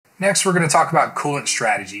Next, we're going to talk about coolant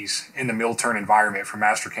strategies in the mill turn environment for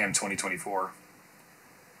Mastercam 2024.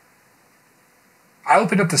 I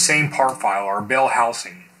opened up the same part file, our bell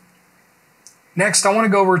housing. Next, I want to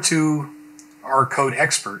go over to our code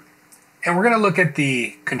expert, and we're going to look at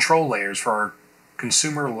the control layers for our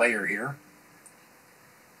consumer layer here.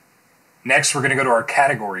 Next, we're going to go to our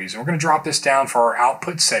categories, and we're going to drop this down for our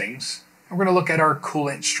output settings. And we're going to look at our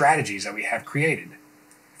coolant strategies that we have created.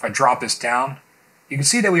 If I drop this down, you can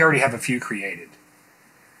see that we already have a few created.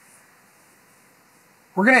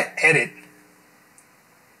 We're going to edit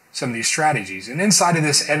some of these strategies, and inside of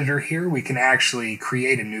this editor here, we can actually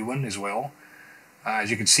create a new one as well. As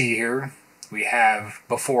you can see here, we have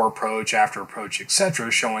before approach, after approach, etc.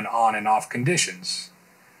 showing on and off conditions.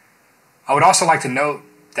 I would also like to note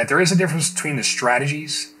that there is a difference between the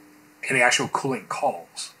strategies and the actual coolant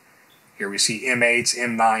calls. Here we see M8s,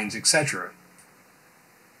 M9s, etc.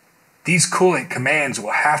 These coolant commands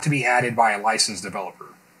will have to be added by a licensed developer.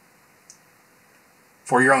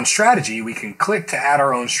 For your own strategy, we can click to add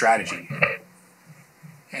our own strategy.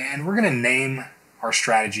 And we're going to name our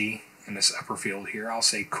strategy in this upper field here. I'll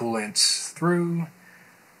say coolant through.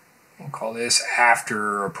 We'll call this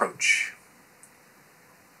after approach.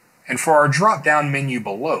 And for our drop-down menu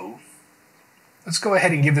below, let's go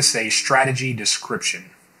ahead and give this a strategy description.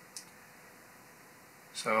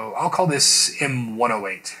 So I'll call this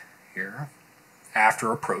M108 here,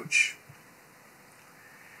 after approach.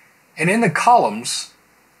 And in the columns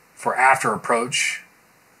for after approach,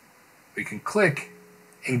 we can click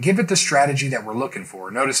and give it the strategy that we're looking for.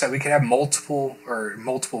 Notice that we can have multiple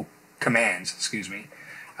commands, we can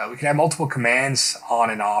have multiple commands on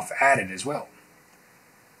and off added as well.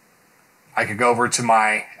 I could go over to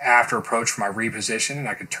my after approach for my reposition, and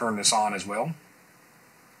I could turn this on as well.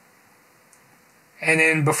 And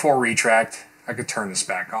then before retract, I could turn this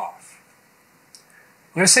back off.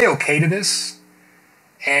 I'm going to say OK to this,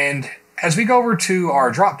 and as we go over to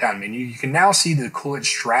our drop-down menu, you can now see the coolant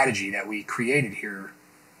strategy that we created here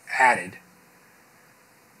added.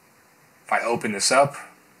 If I open this up,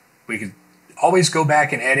 we could always go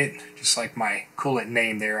back and edit, just like my coolant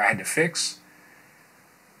name there I had to fix.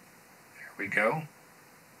 There we go.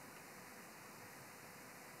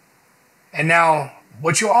 And now,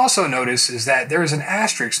 what you'll also notice is that there is an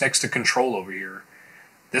asterisk next to control over here.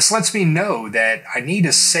 This lets me know that I need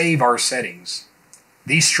to save our settings.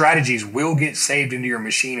 These strategies will get saved into your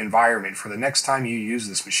machine environment for the next time you use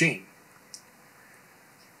this machine.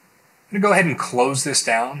 I'm going to go ahead and close this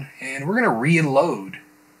down, and we're going to reload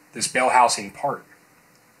this bell housing part.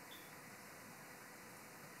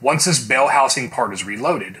 Once this bell housing part is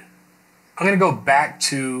reloaded, I'm going to go back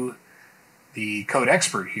to the code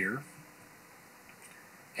expert here,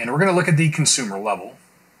 and we're going to look at the consumer level.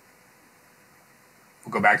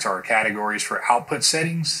 We'll go back to our categories for output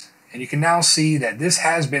settings, and you can now see that this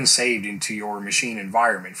has been saved into your machine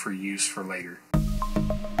environment for use for later.